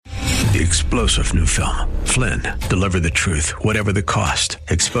the explosive new film, Flynn, deliver the truth, whatever the cost.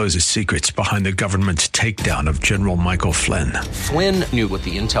 Exposes secrets behind the government's takedown of General Michael Flynn. Flynn knew what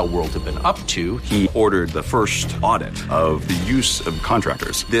the intel world had been up to. He ordered the first audit of the use of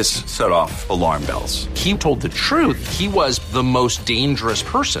contractors. This set off alarm bells. He told the truth. He was the most dangerous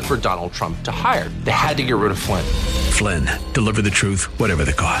person for Donald Trump to hire. They had to get rid of Flynn. Flynn, deliver the truth, whatever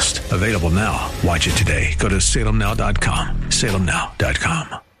the cost. Available now. Watch it today. Go to salemnow.com.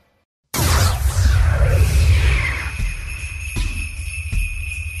 salemnow.com.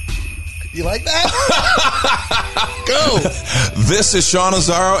 You like that? Go. This is Sean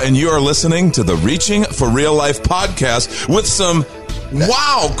Azzaro, and you are listening to the Reaching for Real Life podcast with some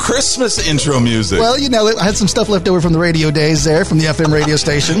Christmas intro music. Well, you know, I had some stuff left over from the radio days there, from the FM radio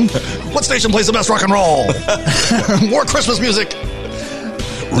station. What station plays the best rock and roll? More Christmas music.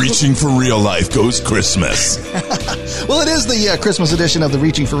 Reaching for Real Life goes Christmas. Well, it is the Christmas edition of the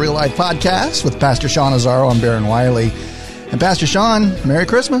Reaching for Real Life podcast with Pastor Sean Azzaro. I'm Baron Wiley. And Pastor Sean, Merry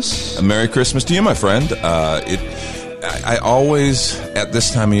Christmas. Merry Christmas to you, my friend. I always, at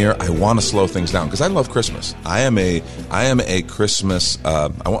this time of year, I want to slow things down because I love Christmas. I am a Christmas, I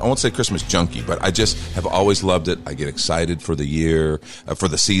won't say Christmas junkie, but I just have always loved it. I get excited for the year, for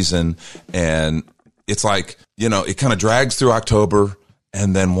the season. And it's like, you know, it kind of drags through October.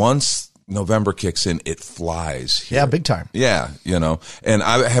 And then once November kicks in, it flies here. Yeah, big time. Yeah, you know, and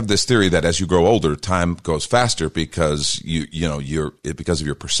I have this theory that as you grow older, time goes faster because because of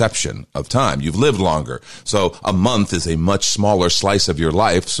your perception of time. You've lived longer. So a month is a much smaller slice of your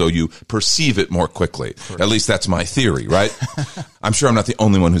life, so you perceive it more quickly. At least that's my theory, right? I'm sure I'm not the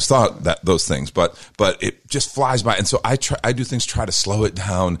only one who's thought those things, but it just flies by. And so I do things, try to slow it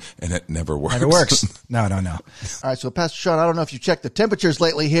down, and it never works. Never works. No. All right, so Pastor Sean, I don't know if you checked the temperatures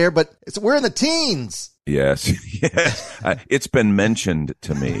lately here, but we're in the teens. Yes. It's been mentioned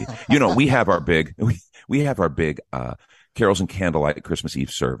to me. You know, we have our big Carols and Candlelight Christmas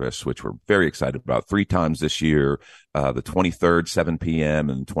Eve service, which we're very excited about. 3 times this year, the 23rd, 7 p.m.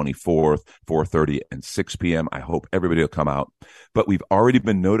 and the 24th, 4:30 and 6 p.m. I hope everybody will come out. But we've already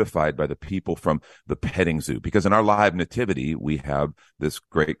been notified by the people from the petting zoo, because in our live nativity, we have this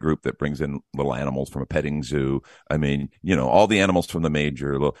great group that brings in little animals from a petting zoo. I mean, you know, all the animals from the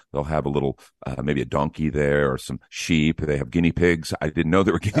manger, they'll have a little, maybe a donkey there or some sheep. They have guinea pigs. I didn't know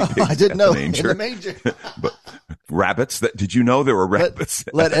there were guinea pigs. I didn't know in the manger. But rabbits. Did you know there were rabbits?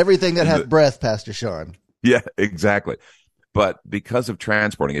 Let everything that have breath, Pastor Sean. Yeah, exactly. But because of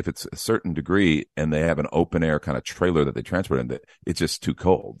transporting, if it's a certain degree and they have an open air kind of trailer that they transport in, it's just too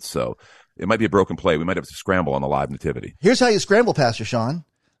cold. So it might be a broken play. We might have to scramble on the live nativity. Here's how you scramble, Pastor Sean.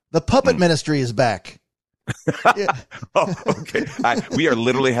 The puppet ministry is back. Yeah. Oh, okay. We are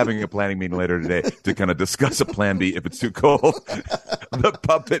literally having a planning meeting later today to kind of discuss a plan B if it's too cold. The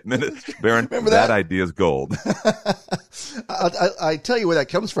puppet ministry. Baron, that idea is gold. I tell you where that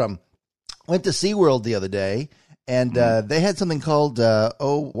comes from. Went to SeaWorld the other day, and they had something called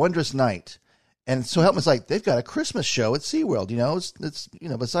Wondrous Night. And so help me, it's like they've got a Christmas show at SeaWorld. You know, it's you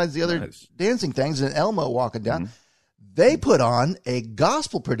know, besides the other dancing things and Elmo walking down, they put on a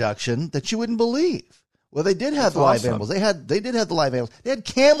gospel production that you wouldn't believe. Well, they did have live animals. They did have the live animals. They had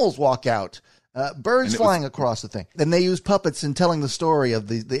camels walk out, birds flying across the thing. And they used puppets in telling the story of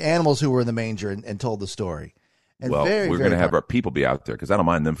the animals who were in the manger and told the story. And well, we're going to have our people be out there because I don't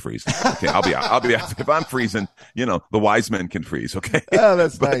mind them freezing. Okay, I'll be out. If I'm freezing, you know, the wise men can freeze. Okay. Oh,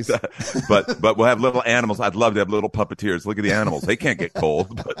 that's nice. But we'll have little animals. I'd love to have little puppeteers. Look at the animals. They can't get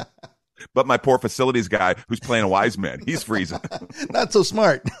cold. But my poor facilities guy who's playing a wise man, he's freezing. Not so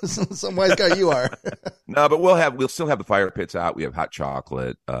smart. Some wise guy you are. No, but we'll still have the fire pits out. We have hot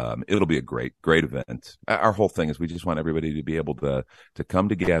chocolate. It'll be a great event. Our whole thing is we just want everybody to be able to come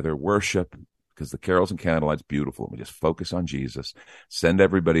together, worship, because the Carols and Candlelight's beautiful. We just focus on Jesus, send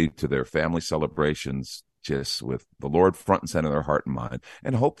everybody to their family celebrations just with the Lord front and center of their heart and mind,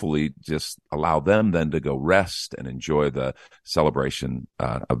 and hopefully just allow them then to go rest and enjoy the celebration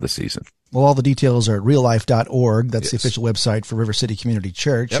of the season. Well, all the details are at reallife.org. That's the official website for River City Community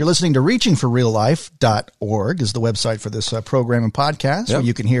Church. You're listening to reachingforreallife.org is the website for this program and podcast, where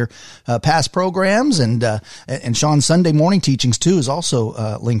you can hear past programs, and Sean's Sunday morning teachings too is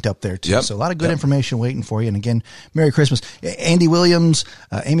also linked up there too. So a lot of good information waiting for you. And again, Merry Christmas. Andy Williams,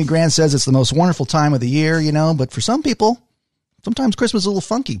 Amy Grant says it's the most wonderful time of the year, you know, but for some people, sometimes Christmas is a little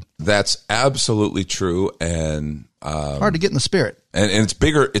funky. That's absolutely true. And hard to get in the spirit. And it's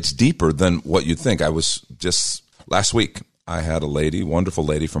bigger, it's deeper than what you think. I was just last week, I had a wonderful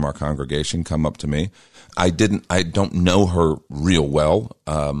lady from our congregation come up to me. I don't know her real well.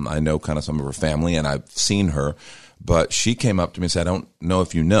 I know kind of some of her family, and I've seen her, But she came up to me and said, I don't know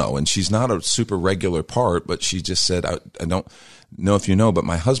if you know. And she's not a super regular part, but she just said, I don't know if you know, but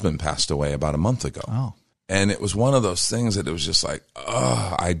my husband passed away about a month ago. Oh. And it was one of those things that it was just like,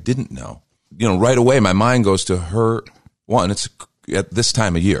 oh, I didn't know. Right away, my mind goes to her. One, it's at this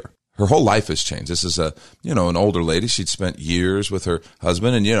time of year. Her whole life has changed. This is an older lady. She'd spent years with her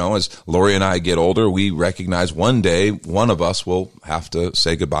husband. And, as Lori and I get older, we recognize one day one of us will have to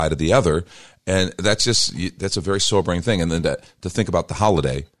say goodbye to the other. And that's a very sobering thing. And then to think about the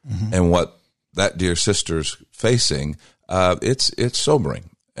holiday and what that dear sister's facing, it's sobering.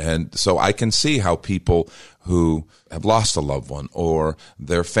 And so I can see how people who have lost a loved one or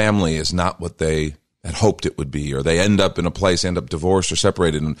their family is not what they had hoped it would be, or they end up divorced or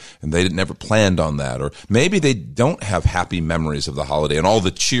separated and they never planned on that. Or maybe they don't have happy memories of the holiday and all the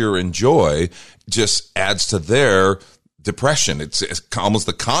cheer and joy just adds to their depression. It's almost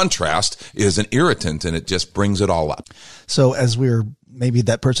the contrast is an irritant and it just brings it all up. So as we're maybe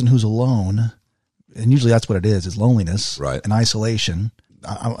that person who's alone, and usually that's what it is loneliness, right, and isolation.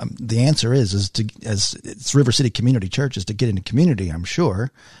 The answer is as it's River City Community Church is to get into community. I'm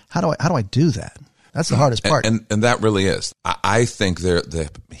sure. How do I do that? That's the hardest part. And that really is. I think the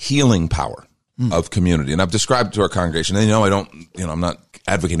healing power of community. And I've described to our congregation, and I'm not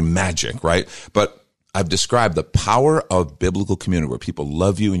advocating magic, right? But I've described the power of biblical community where people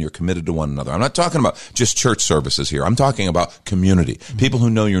love you and you're committed to one another. I'm not talking about just church services here. I'm talking about community. People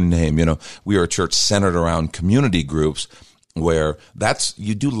who know your name. We are a church centered around community groups where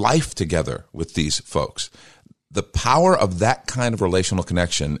you do life together with these folks. The power of that kind of relational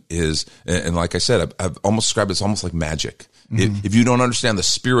connection is, and like I said, I've almost described it's almost like magic. If you don't understand the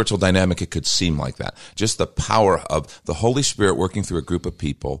spiritual dynamic, it could seem like that. Just the power of the Holy Spirit working through a group of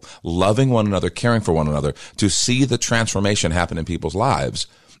people, loving one another, caring for one another, to see the transformation happen in people's lives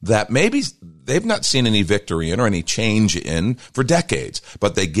that maybe they've not seen any victory in or any change in for decades,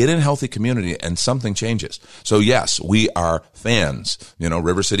 but they get in healthy community and something changes. So yes, we are fans,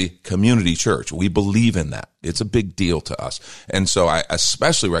 River City Community Church. We believe in that. It's a big deal to us. And so I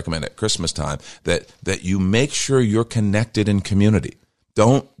especially recommend at Christmas time that you make sure you're connected in community.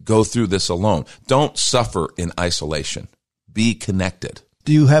 Don't go through this alone. Don't suffer in isolation. Be connected.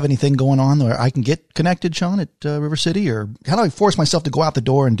 Do you have anything going on where I can get connected, Sean, at River City? Or how do I force myself to go out the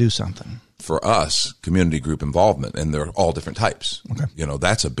door and do something? For us, community group involvement, and they're all different types. Okay.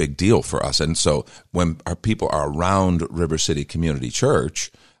 That's a big deal for us. And so when our people are around River City Community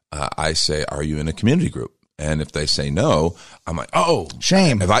Church, I say, are you in a community group? And if they say no, I'm like, oh.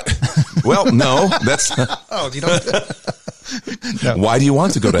 Shame. Well, no, that's. Oh, you don't. No. Why do you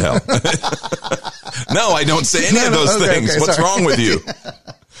want to go to hell? No, I don't say any of those things. Okay, what's wrong with you?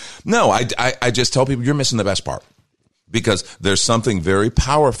 No, I just tell people you're missing the best part, because there's something very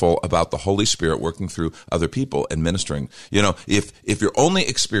powerful about the Holy Spirit working through other people and ministering. If your only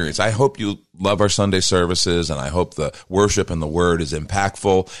experience, I hope you love our Sunday services, and I hope the worship and the word is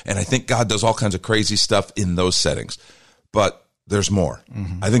impactful. And I think God does all kinds of crazy stuff in those settings. But there's more.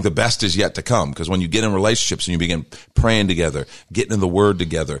 I think the best is yet to come, because when you get in relationships and you begin praying together, getting in the word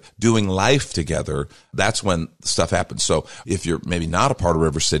together, doing life together, that's when stuff happens. So if you're maybe not a part of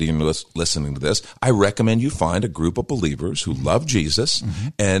River City and you're listening to this, I recommend you find a group of believers who love Jesus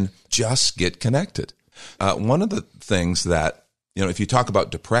and just get connected. One of the things that, if you talk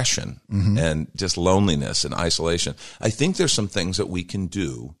about depression and just loneliness and isolation, I think there's some things that we can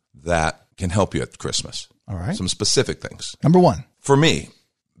do that can help you at Christmas. All right. Some specific things. Number one. For me,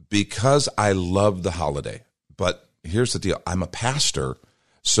 because I love the holiday, but here's the deal. I'm a pastor,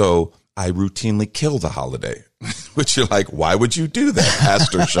 so I routinely kill the holiday, which you're like, why would you do that,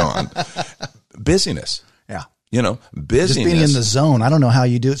 Pastor Sean? Busyness. Yeah. Busyness. Just being in the zone. I don't know how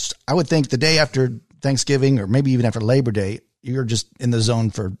you do it. I would think the day after Thanksgiving, or maybe even after Labor Day, you're just in the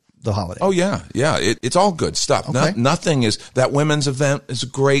zone for the holiday. Oh yeah. Yeah. It's all good stuff. Okay. Nothing is that women's event is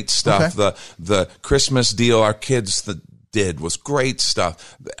great stuff. Okay. The Christmas deal our kids did was great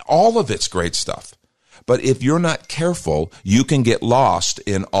stuff. All of it's great stuff. But if you're not careful, you can get lost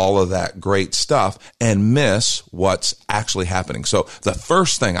in all of that great stuff and miss what's actually happening. So the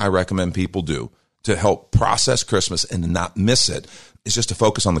first thing I recommend people do to help process Christmas and not miss it is just to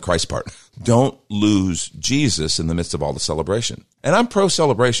focus on the Christ part. Don't lose Jesus in the midst of all the celebration. And I'm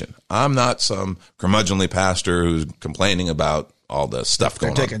pro-celebration. I'm not some curmudgeonly pastor who's complaining about all the stuff going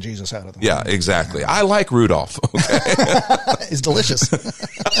on. They're taking Jesus out of them. Yeah, exactly. I like Rudolph. Okay? It's delicious.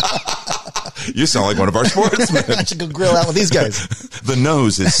 You sound like one of our sportsmen. I should go grill out with these guys. The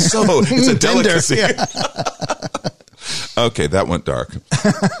nose is it's a delicacy. Yeah. Okay, that went dark.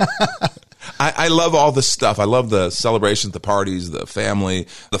 I love all this stuff. I love the celebrations, the parties, the family,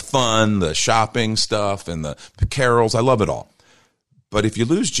 the fun, the shopping stuff, and the carols. I love it all. But if you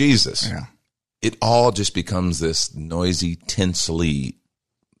lose Jesus, it all just becomes this noisy, tinsely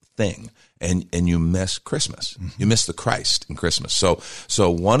thing. And you miss Christmas. You miss the Christ in Christmas. So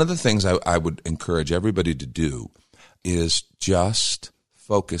one of the things I would encourage everybody to do is just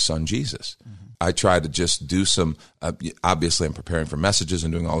focus on Jesus. I try to just do some, obviously I'm preparing for messages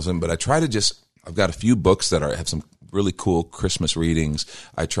and doing all of them, but I try to just, I've got a few books that have some really cool Christmas readings.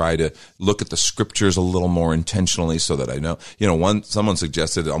 I try to look at the scriptures a little more intentionally so that I know, someone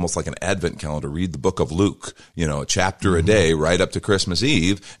suggested almost like an Advent calendar, read the book of Luke, a chapter a day right up to Christmas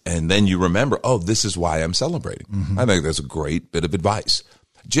Eve. And then you remember, oh, this is why I'm celebrating. I think that's a great bit of advice.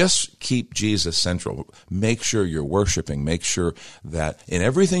 Just keep Jesus central. Make sure you're worshiping. Make sure that in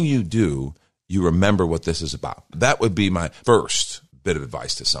everything you do, you remember what this is about. That would be my first bit of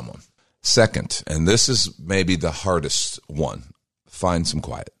advice to someone. Second, and this is maybe the hardest one, find some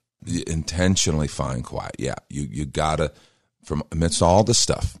quiet. You intentionally find quiet. Yeah, you gotta, from amidst all the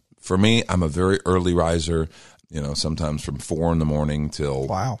stuff. For me, I'm a very early riser, sometimes from 4 a.m.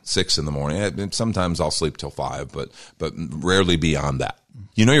 till 6 a.m. Sometimes I'll sleep till 5, but rarely beyond that.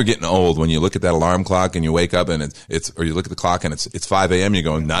 You're getting old when you look at that alarm clock and you wake up and or you look at the clock and it's 5 a.m. You're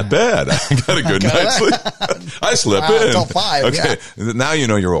going, not bad. I got a good night's sleep. I slept in. Until 5. Okay. Yeah. Now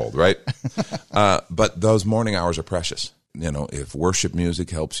you're old, right? But those morning hours are precious. If worship music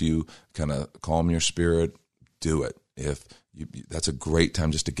helps you kind of calm your spirit, do it. That's a great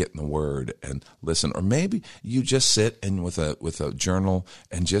time just to get in the Word and listen. Or maybe you just sit and with a journal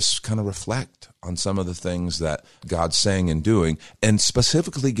and just kind of reflect on some of the things that God's saying and doing, and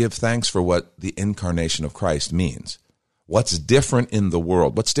specifically give thanks for what the incarnation of Christ means. What's different in the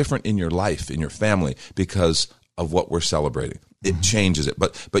world? What's different in your life, in your family, because of what we're celebrating? It changes it.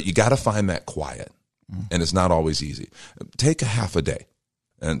 But you got to find that quiet, and it's not always easy. Take a half a day.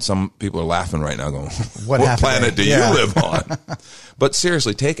 And some people are laughing right now going, what planet do you live on? But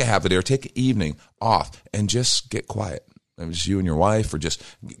seriously, take a half a day or take an evening off and just get quiet. Maybe just you and your wife, or just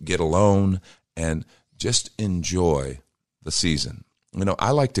get alone and just enjoy the season. I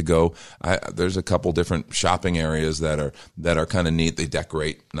like to go, there's a couple different shopping areas that are kind of neat. They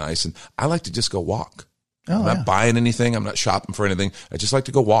decorate nice. And I like to just go walk. I'm not buying anything. I'm not shopping for anything. I just like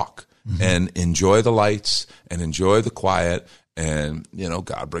to go walk and enjoy the lights and enjoy the quiet. And,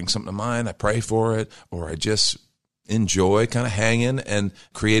 God brings something to mind. I pray for it, or I just enjoy kind of hanging and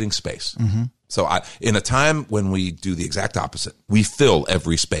creating space. So in a time when we do the exact opposite, we fill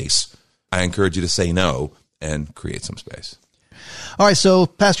every space. I encourage you to say no and create some space. All right. So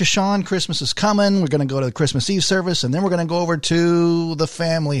Pastor Sean, Christmas is coming. We're going to go to the Christmas Eve service, and then we're going to go over to the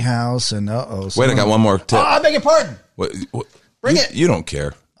family house. And wait, I got one more tip. Oh, I beg your pardon. Bring it. You don't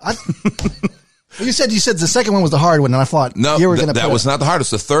care. Well, you said the second one was the hard one, and I thought you were going to. That was not the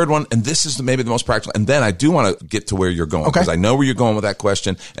hardest. The third one, and this is maybe the most practical. And then I do want to get to where you're going, because I know where you're going with that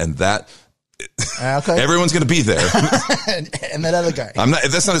question, and that everyone's going to be there. And that other guy.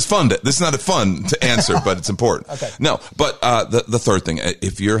 That's not as fun. This is not as fun to answer, but it's important. No, but the third thing,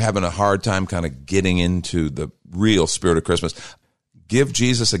 if you're having a hard time kind of getting into the real spirit of Christmas, give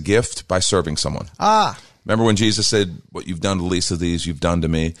Jesus a gift by serving someone. Remember when Jesus said, what you've done to the least of these, you've done to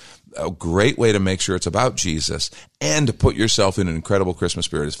me? A great way to make sure it's about Jesus and to put yourself in an incredible Christmas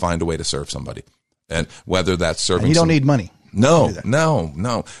spirit is find a way to serve somebody. And whether that's serving. And you don't need money. No.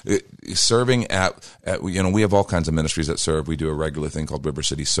 Serving at we have all kinds of ministries that serve. We do a regular thing called River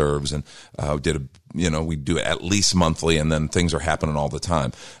City Serves, and we do it at least monthly, and then things are happening all the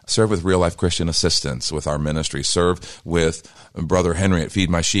time. Serve with Real Life Christian Assistance with our ministry. Serve with Brother Henry at Feed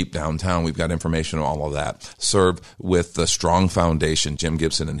My Sheep downtown. We've got information on all of that. Serve with the Strong Foundation, Jim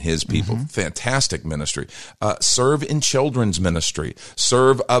Gibson and his people. Fantastic ministry. Serve in children's ministry.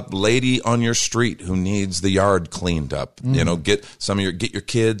 Serve a lady on your street who needs the yard cleaned up. Get your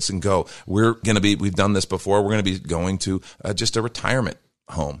kids and go. We've done this before. We're going to be going to just a retirement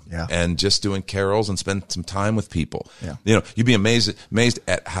home and just doing carols and spend some time with people. You'd be amazed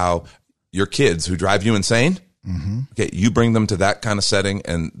at how your kids who drive you insane, okay, you bring them to that kind of setting,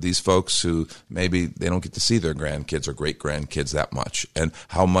 and these folks who maybe they don't get to see their grandkids or great grandkids that much, and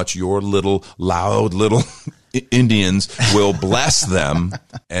how much your loud little Indians will bless them,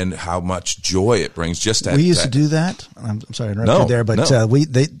 and how much joy it brings. We used to do that. I'm sorry to interrupt you there, but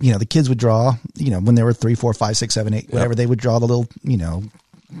the kids would draw, when they were 3, 4, 5, 6, 7, 8, whatever, they would draw the little,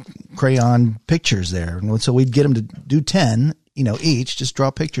 crayon pictures there. And so we'd get them to do 10, each, just draw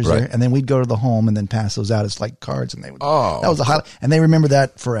pictures there. And then we'd go to the home and then pass those out as like cards. And they would, that was a highlight. And they remember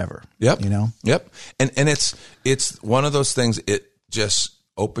that forever. Yep. And it's one of those things, it just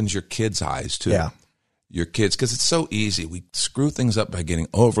opens your kids' eyes too. Yeah. Your kids, because it's so easy. We screw things up by getting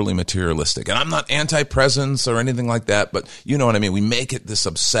overly materialistic. And I'm not anti-presents or anything like that, but you know what I mean? We make it this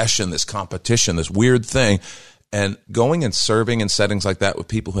obsession, this competition, this weird thing. And going and serving in settings like that with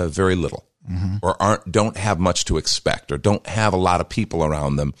people who have very little or don't have much to expect or don't have a lot of people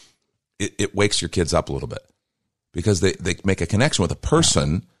around them, it wakes your kids up a little bit because they make a connection with a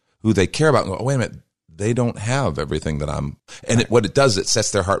person who they care about and go, oh, wait a minute. They don't have everything that I'm, and what it does, it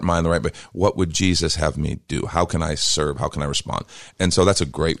sets their heart and mind the right way. What would Jesus have me do? How can I serve? How can I respond? And so that's a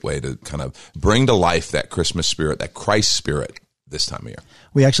great way to kind of bring to life that Christmas spirit, that Christ spirit this time of year.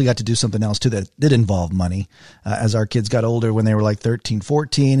 We actually got to do something else too that did involve money. As our kids got older, when they were like 13,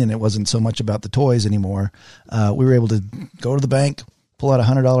 14, and it wasn't so much about the toys anymore, we were able to go to the bank, pull out a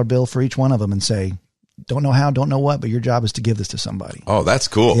 $100 bill for each one of them and say, don't know how, don't know what, but your job is to give this to somebody. Oh, that's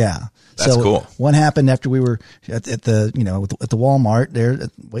cool. Yeah. That's cool. What happened after we were at the Walmart there,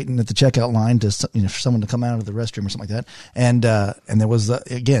 waiting at the checkout line to, for someone to come out of the restroom or something like that. And there was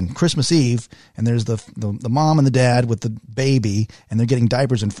again, Christmas Eve, and there's the mom and the dad with the baby, and they're getting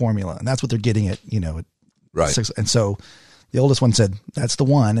diapers and formula. And that's what they're getting at, Right. 6. And so the oldest one said, that's the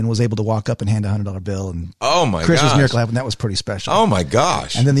one, and was able to walk up and hand a $100 bill. And oh my Christmas gosh. miracle happened. That was pretty special. Oh my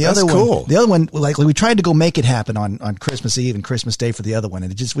gosh. And then the That's other cool. one, the other one, like we tried to go make it happen on Christmas Eve and Christmas Day for the other one.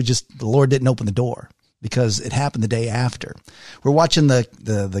 And the Lord didn't open the door because it happened the day after. We're watching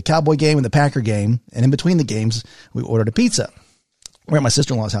the Cowboy game and the Packer game. And in between the games, we ordered a pizza. We're at my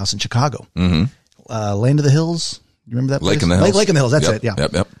sister-in-law's house in Chicago. Land of the Hills. You remember that place? Lake in the Hills. Lake in the Hills. That's it. Yeah.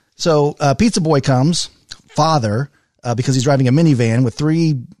 Yep. So, pizza boy comes, father, because he's driving a minivan with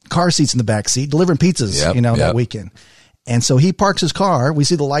 3 car seats in the back seat, delivering pizzas, that weekend. And so he parks his car. We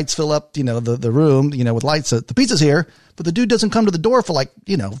see the lights fill up, the room, with lights. The pizza's here, but the dude doesn't come to the door for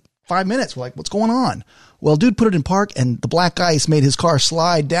 5 minutes. We're like, what's going on? Well, dude put it in park, and the black ice made his car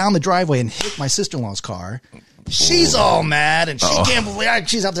slide down the driveway and hit my sister-in-law's car. She's all mad, and she can't believe it.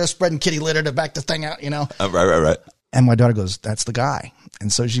 She's out there spreading kitty litter to back the thing out, Right. And my daughter goes, that's the guy.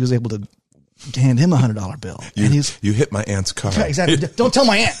 And so she was able to hand him a $100 bill. You hit my aunt's car. Right, exactly. Don't tell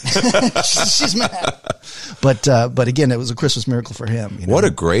my aunt. She's mad. But again, it was a Christmas miracle for him. What a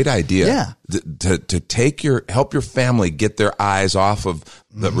great idea. Yeah. To help your family get their eyes off of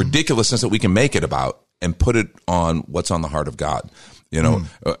the ridiculousness that we can make it about and put it on what's on the heart of God.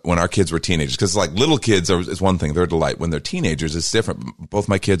 When our kids were teenagers, because little kids is one thing, they're a delight. When they're teenagers, it's different. Both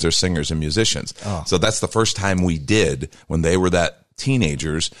my kids are singers and musicians. Oh. So that's the first time we did when they were that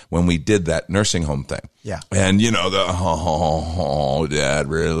teenagers, when we did that nursing home thing. Yeah. And dad,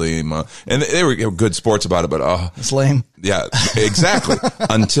 really? And they were good sports about it, but it's lame. Yeah, exactly.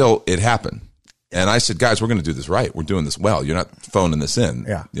 Until it happened. And I said, guys, we're going to do this right. We're doing this well. You're not phoning this in.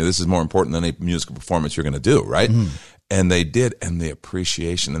 Yeah. This is more important than any musical performance you're going to do, right? And they did, and the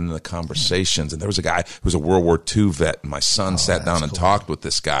appreciation and the conversations. And there was a guy who was a World War II vet, and my son sat down and talked with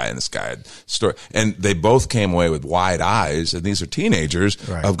this guy, and this guy had story. And they both came away with wide eyes, and these are teenagers,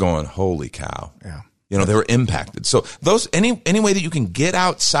 of going, holy cow. Yeah. They were impacted. So those any way that you can get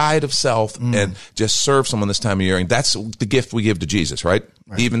outside of self and just serve someone this time of year, and that's the gift we give to Jesus, right?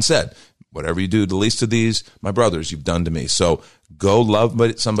 He even said, whatever you do, the least of these, my brothers, you've done to me. So go love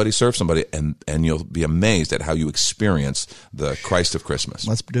somebody, serve somebody, and you'll be amazed at how you experience the Christ of Christmas.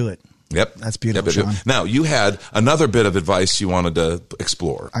 Let's do it. Yep. That's beautiful, Sean. Now, you had another bit of advice you wanted to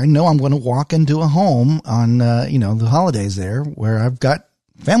explore. I know I'm going to walk into a home on, the holidays there where I've got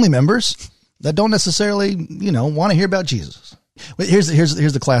family members that don't necessarily, want to hear about Jesus. But here's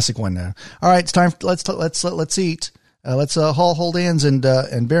the classic one now. All right, it's time. Let's eat. Let's hold hands, and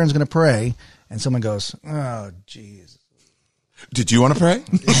Baron's going to pray. And someone goes, oh, jeez. Did you want to pray?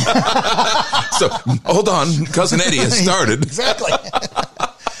 So hold on, Cousin Eddie has started. Exactly.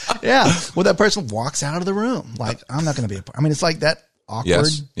 Yeah. Well, that person walks out of the room. Like, I'm not going to be it's like that awkward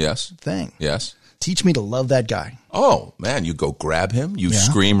thing. Yes. Teach me to love that guy. Oh, man, you go grab him. You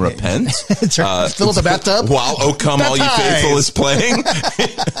scream repent. Fill the bathtub. While O Come All You Faithful is playing.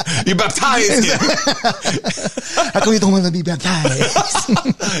 You baptize him. How come you don't want to be baptized?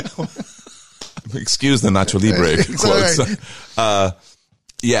 Excuse the Nacho Libre quotes. Right.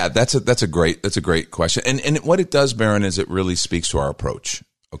 Yeah, that's a great question. And what it does, Baron, is it really speaks to our approach.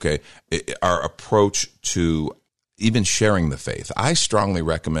 Okay. Our approach to even sharing the faith. I strongly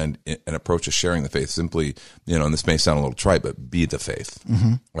recommend an approach of sharing the faith. Simply, and this may sound a little trite, but be the faith,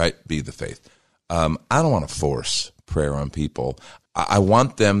 right? Be the faith. I don't want to force prayer on people. I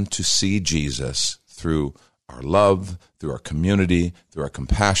want them to see Jesus through our love, through our community, through our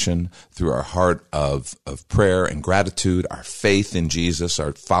compassion, through our heart of prayer and gratitude, our faith in Jesus,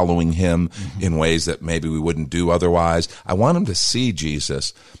 our following him in ways that maybe we wouldn't do otherwise. I want them to see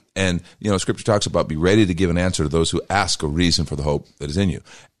Jesus. And, Scripture talks about be ready to give an answer to those who ask a reason for the hope that is in you.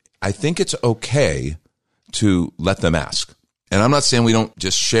 I think it's okay to let them ask. And I'm not saying we don't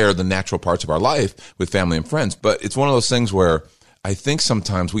just share the natural parts of our life with family and friends, but it's one of those things where I think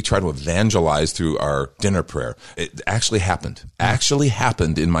sometimes we try to evangelize through our dinner prayer. It actually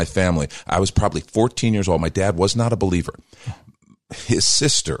happened in my family. I was probably 14 years old. My dad was not a believer. His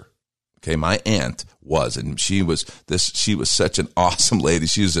sister, okay, my aunt was, and she was such an awesome lady.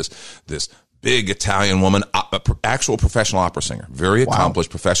 She was this big Italian woman, actual professional opera singer, very accomplished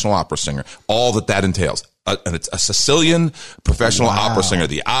professional opera singer, all that entails. And it's a Sicilian professional opera singer,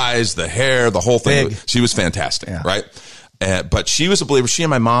 the eyes, the hair, the whole thing. Big. She was fantastic, right? But she was a believer. She and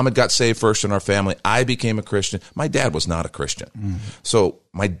my mom had got saved first in our family. I became a Christian. My dad was not a Christian. So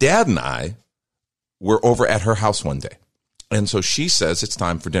my dad and I were over at her house one day. And so she says, it's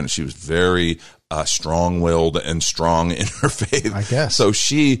time for dinner. She was very strong-willed and strong in her faith. I guess. So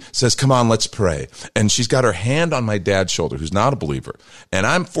she says, come on, let's pray. And she's got her hand on my dad's shoulder, who's not a believer. And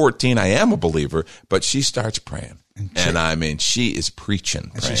I'm 14. I am a believer. But she starts praying. And I mean, she is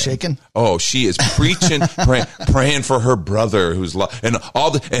preaching. Is she shaking? Oh, she is preaching, praying for her brother who's and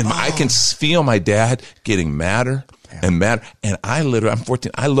I can feel my dad getting madder and madder. And I'm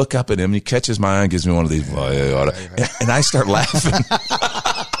 14. I look up at him and he catches my eye and gives me one of these, and I start laughing.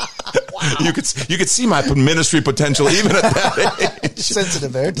 Wow. You could see my ministry potential even at that age.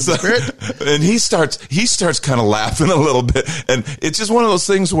 Sensitive there to the Spirit. And he starts kind of laughing a little bit. And it's just one of those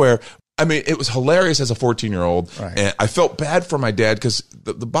things where, I mean, it was hilarious as a 14-year-old, and I felt bad for my dad because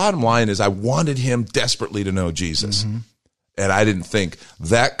the bottom line is I wanted him desperately to know Jesus. And I didn't think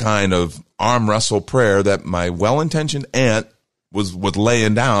that kind of arm wrestle prayer that my well-intentioned aunt was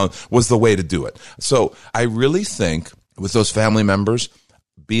laying down was the way to do it. So I really think with those family members,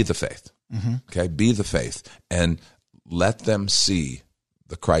 be the faith. Okay, be the faith and let them see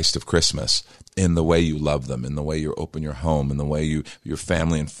the Christ of Christmas in the way you love them, in the way you open your home, in the way your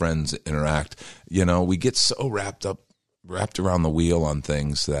family and friends interact. We get so wrapped around the wheel on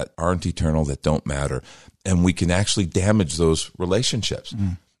things that aren't eternal, that don't matter, and we can actually damage those relationships.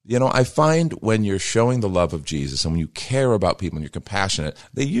 I find when you're showing the love of Jesus and when you care about people and you're compassionate,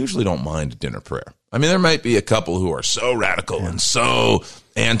 they usually don't mind a dinner prayer. I mean, there might be a couple who are so radical and so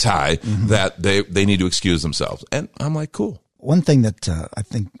anti that they need to excuse themselves. And I'm like, cool. One thing that I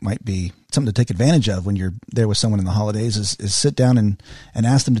think might be something to take advantage of when you're there with someone in the holidays is sit down and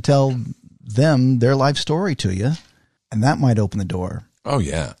ask them to tell them their life story to you. And that might open the door. Oh,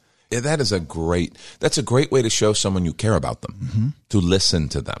 yeah. That's a great way to show someone you care about them, to listen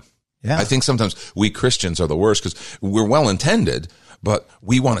to them. Yeah. I think sometimes we Christians are the worst because we're well-intended, but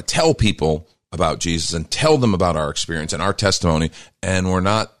we want to tell people about Jesus and tell them about our experience and our testimony, and we're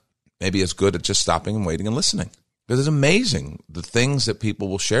not maybe as good at just stopping and waiting and listening. Because it's amazing the things that people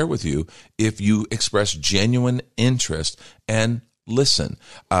will share with you if you express genuine interest and listen.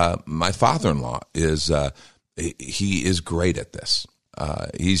 My father-in-law he is great at this.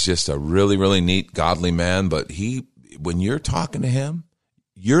 He's just a really, really neat, godly man, but when you're talking to him,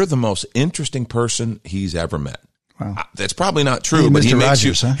 you're the most interesting person he's ever met. Wow. That's probably not true, but he makes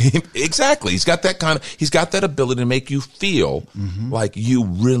Rogers, exactly. He's got that ability to make you feel like you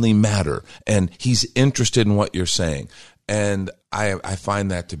really matter, and he's interested in what you're saying. And I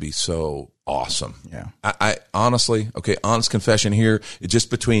find that to be so awesome. Yeah. I honestly, honest confession here, just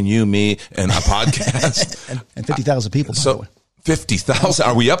between you, me, and a podcast, and 50,000 people. By the way. 50,000.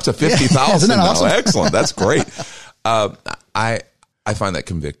 Are we up to 50,000? Isn't that awesome? Excellent. That's great. I find that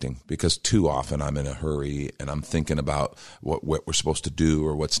convicting because too often I'm in a hurry and I'm thinking about what we're supposed to do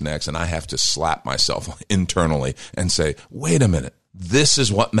or what's next, and I have to slap myself internally and say, "Wait a minute, this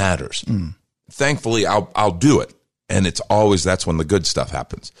is what matters." Thankfully, I'll do it, and it's always that's when the good stuff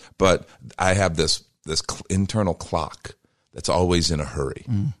happens. But I have this internal clock that's always in a hurry,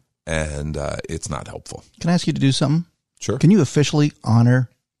 and it's not helpful. Can I ask you to do something? Sure. Can you officially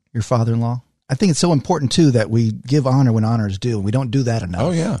honor your father-in-law? I think it's so important too that we give honor when honor is due. We don't do that enough.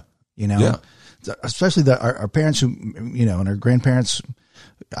 Oh yeah. Especially our parents who, and our grandparents.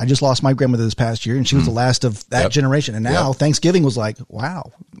 I just lost my grandmother this past year and she was the last of that generation. And now Thanksgiving was like,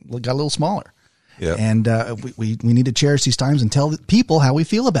 wow, got a little smaller. Yep. And we need to cherish these times and tell people how we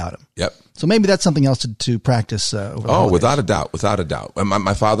feel about them. Yep. So maybe that's something else to practice over the holidays. Without a doubt.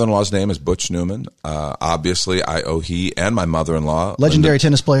 My father-in-law's name is Butch Newman. Obviously, I owe he and my mother-in-law. Legendary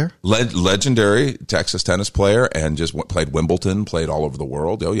tennis player. Legendary Texas tennis player and just played Wimbledon, played all over the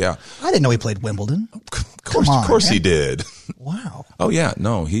world. Oh, yeah. I didn't know he played Wimbledon. Of course he did. Wow. Oh yeah,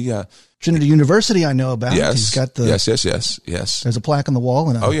 no, he Trinity University I know about. Yes. He's got the yes. There's a plaque on the wall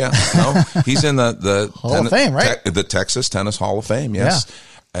and Oh yeah. No, he's in the Hall of Fame, right? The Texas Tennis Hall of Fame, yes. Yeah.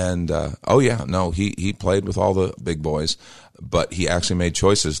 And he played with all the big boys, but he actually made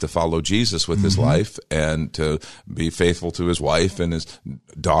choices to follow Jesus with his life and to be faithful to his wife and his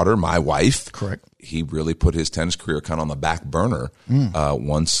daughter, my wife. Correct. He really put his tennis career kind of on the back burner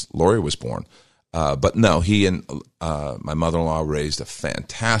once Lori was born. But no, he and my mother-in-law raised a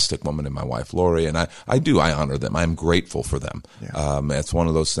fantastic woman in my wife, Lori, and I honor them. I'm grateful for them. Yeah. It's one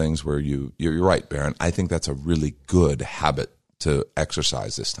of those things where you're right, Barron. I think that's a really good habit to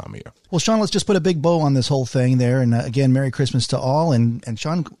exercise this time of year. Well, Sean, let's just put a big bow on this whole thing there. And again, Merry Christmas to all. And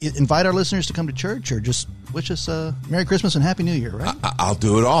Sean, invite our listeners to come to church or just wish us Merry Christmas and Happy New Year, right? I'll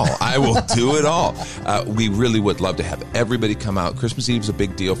do it all. I will do it all. We really would love to have everybody come out. Christmas Eve is a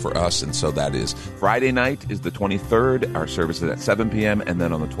big deal for us, and so that is. Friday night is the 23rd. Our service is at 7 p.m. And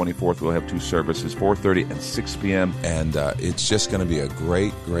then on the 24th, we'll have two services, 4:30 and 6 p.m. And it's just going to be a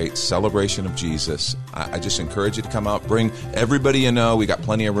great, great celebration of Jesus. I just encourage you to come out. Bring everybody you know. We got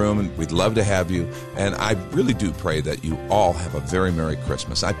plenty of room, and we'd love to have you. And I really do pray that you all have a very Merry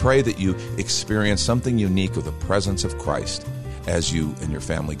Christmas. I pray that you experience something unique of the presence of Christ as you and your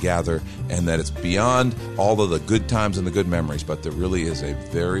family gather, and that it's beyond all of the good times and the good memories, but there really is a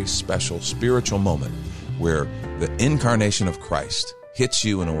very special spiritual moment where the incarnation of Christ hits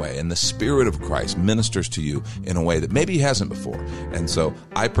you in a way, and the Spirit of Christ ministers to you in a way that maybe he hasn't before. And so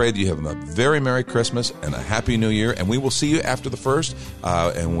I pray that you have a very Merry Christmas and a Happy New Year, and we will see you after the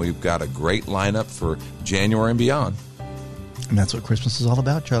 1st, and we've got a great lineup for January and beyond. And that's what Christmas is all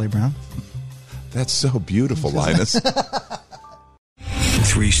about, Charlie Brown. That's so beautiful, Linus.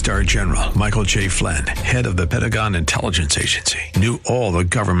 3-star General Michael J. Flynn, head of the Pentagon Intelligence Agency, knew all the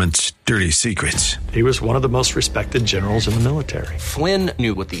government's dirty secrets. He was one of the most respected generals in the military. Flynn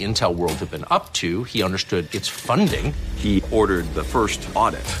knew what the intel world had been up to. He understood its funding. He ordered the first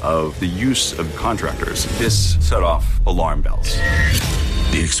audit of the use of contractors. This set off alarm bells.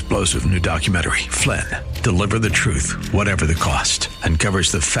 The explosive new documentary, Flynn, Deliver the Truth, Whatever the Cost,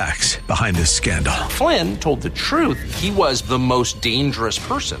 uncovers the facts behind this scandal. Flynn told the truth. He was the most dangerous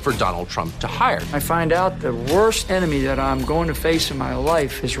person for Donald Trump to hire. I find out the worst enemy that I'm going to face in my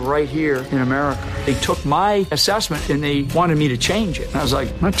life is right here in America. They took my assessment and they wanted me to change it. And I was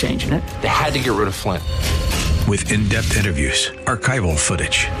like, I'm not changing it. They had to get rid of Flynn. With in-depth interviews, archival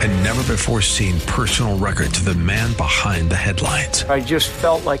footage, and never-before-seen personal records of the man behind the headlines. I just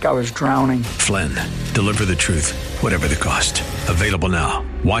felt like I was drowning. Flynn, Deliver the Truth, Whatever the Cost. Available now.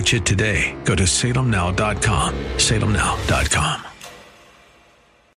 Watch it today. Go to salemnow.com. salemnow.com.